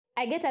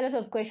I get a lot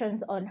of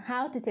questions on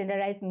how to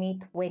tenderize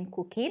meat when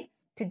cooking.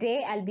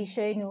 Today, I'll be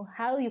showing you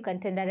how you can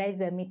tenderize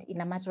your meat in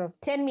a matter of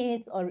 10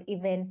 minutes or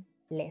even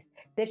less.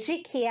 The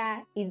trick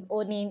here is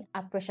owning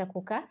a pressure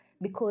cooker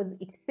because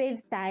it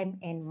saves time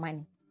and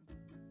money.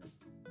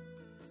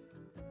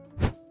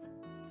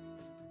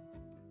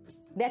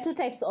 There are two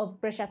types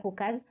of pressure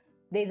cookers.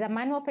 There's a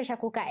manual pressure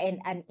cooker and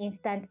an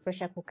instant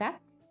pressure cooker.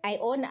 I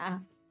own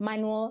a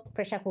manual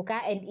pressure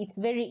cooker and it's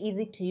very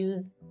easy to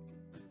use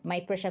my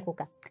pressure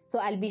cooker. So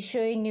I'll be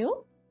showing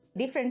you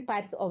different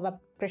parts of a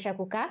pressure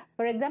cooker.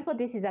 For example,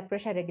 this is a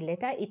pressure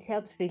regulator. It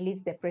helps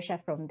release the pressure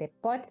from the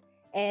pot.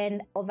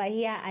 And over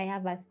here, I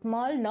have a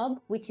small knob,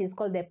 which is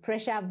called the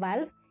pressure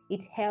valve.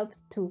 It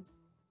helps to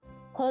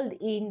hold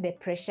in the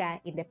pressure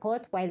in the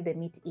pot while the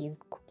meat is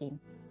cooking.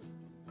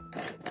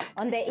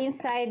 On the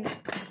inside,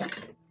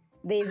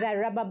 there is a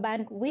rubber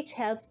band which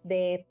helps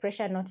the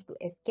pressure not to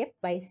escape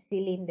by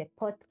sealing the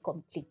pot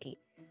completely.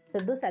 So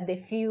those are the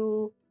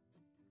few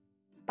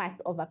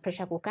parts of a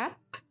pressure cooker.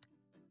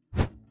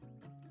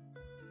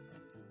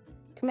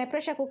 To my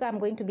pressure cooker, I'm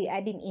going to be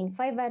adding in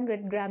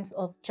 500 grams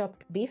of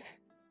chopped beef.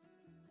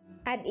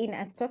 Add in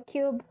a stock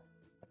cube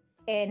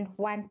and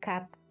 1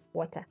 cup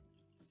water.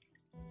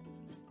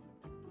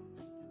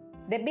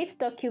 The beef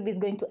stock cube is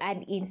going to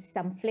add in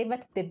some flavor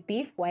to the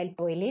beef while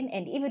boiling,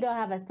 and if you don't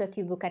have a stock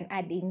cube, you can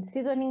add in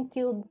seasoning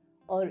cube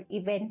or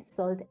even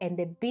salt, and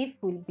the beef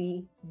will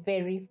be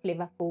very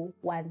flavorful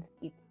once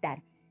it's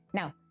done.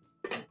 Now,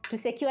 to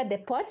secure the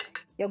pot,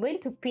 you're going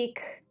to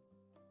pick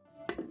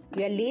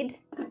your lid,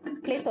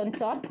 place on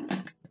top,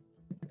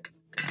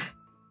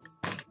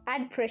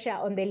 add pressure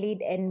on the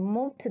lid and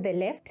move to the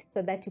left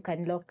so that you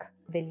can lock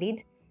the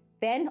lid.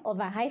 Then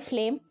over high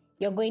flame,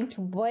 you're going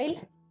to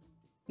boil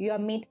your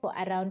meat for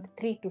around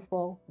 3 to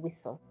 4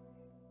 whistles.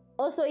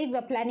 Also, if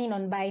you're planning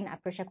on buying a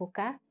pressure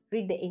cooker,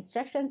 read the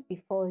instructions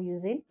before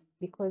using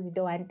because you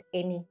don't want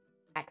any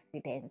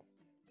accidents.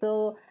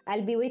 So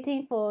I'll be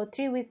waiting for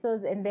 3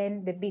 whistles and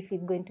then the beef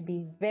is going to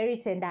be very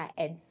tender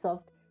and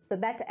soft so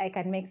that I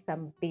can make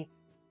some beef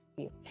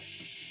stew.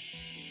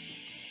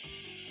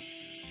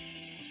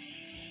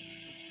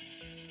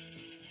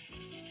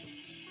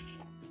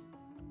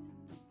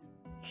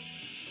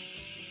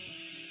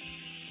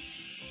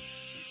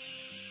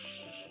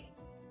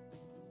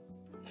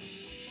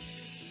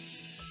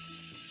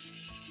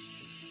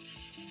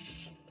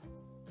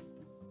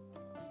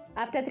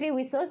 After 3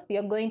 whistles,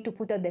 you're going to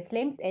put out the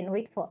flames and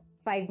wait for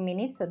 5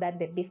 minutes so that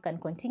the beef can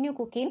continue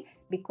cooking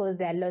because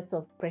there are lots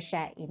of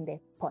pressure in the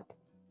pot.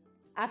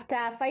 After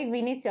 5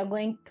 minutes, you're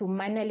going to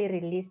manually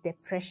release the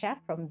pressure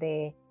from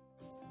the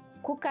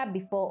cooker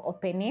before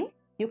opening.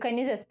 You can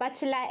use a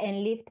spatula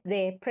and lift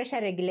the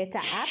pressure regulator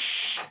up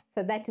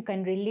so that you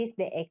can release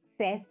the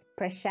excess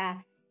pressure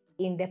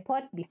in the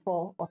pot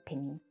before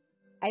opening.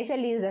 I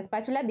usually use a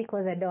spatula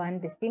because I don't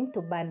want the steam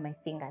to burn my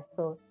fingers.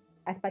 So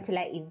a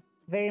spatula is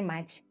very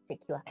much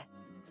secure.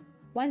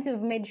 Once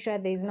you've made sure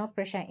there is no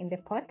pressure in the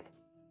pot,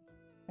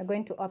 you're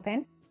going to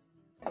open.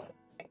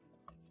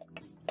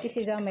 This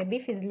is how my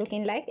beef is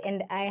looking like,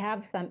 and I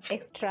have some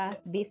extra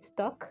beef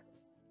stock.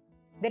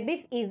 The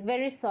beef is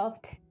very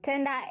soft,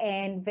 tender,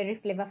 and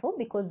very flavorful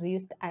because we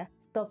used a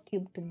stock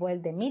cube to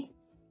boil the meat.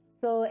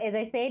 So as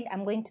I said,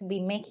 I'm going to be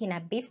making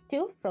a beef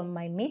stew from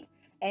my meat,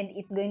 and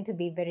it's going to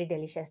be very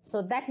delicious.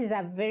 So that is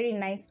a very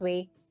nice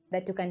way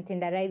that you can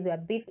tenderize your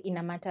beef in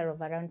a matter of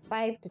around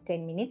 5 to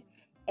 10 minutes,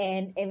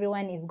 and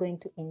everyone is going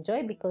to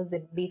enjoy because the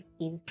beef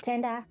is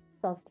tender,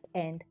 soft,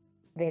 and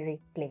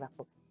very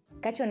flavorful.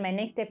 Catch you on my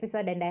next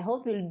episode, and I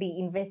hope you'll be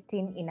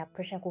investing in a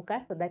pressure cooker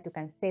so that you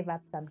can save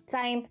up some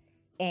time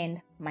and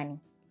money.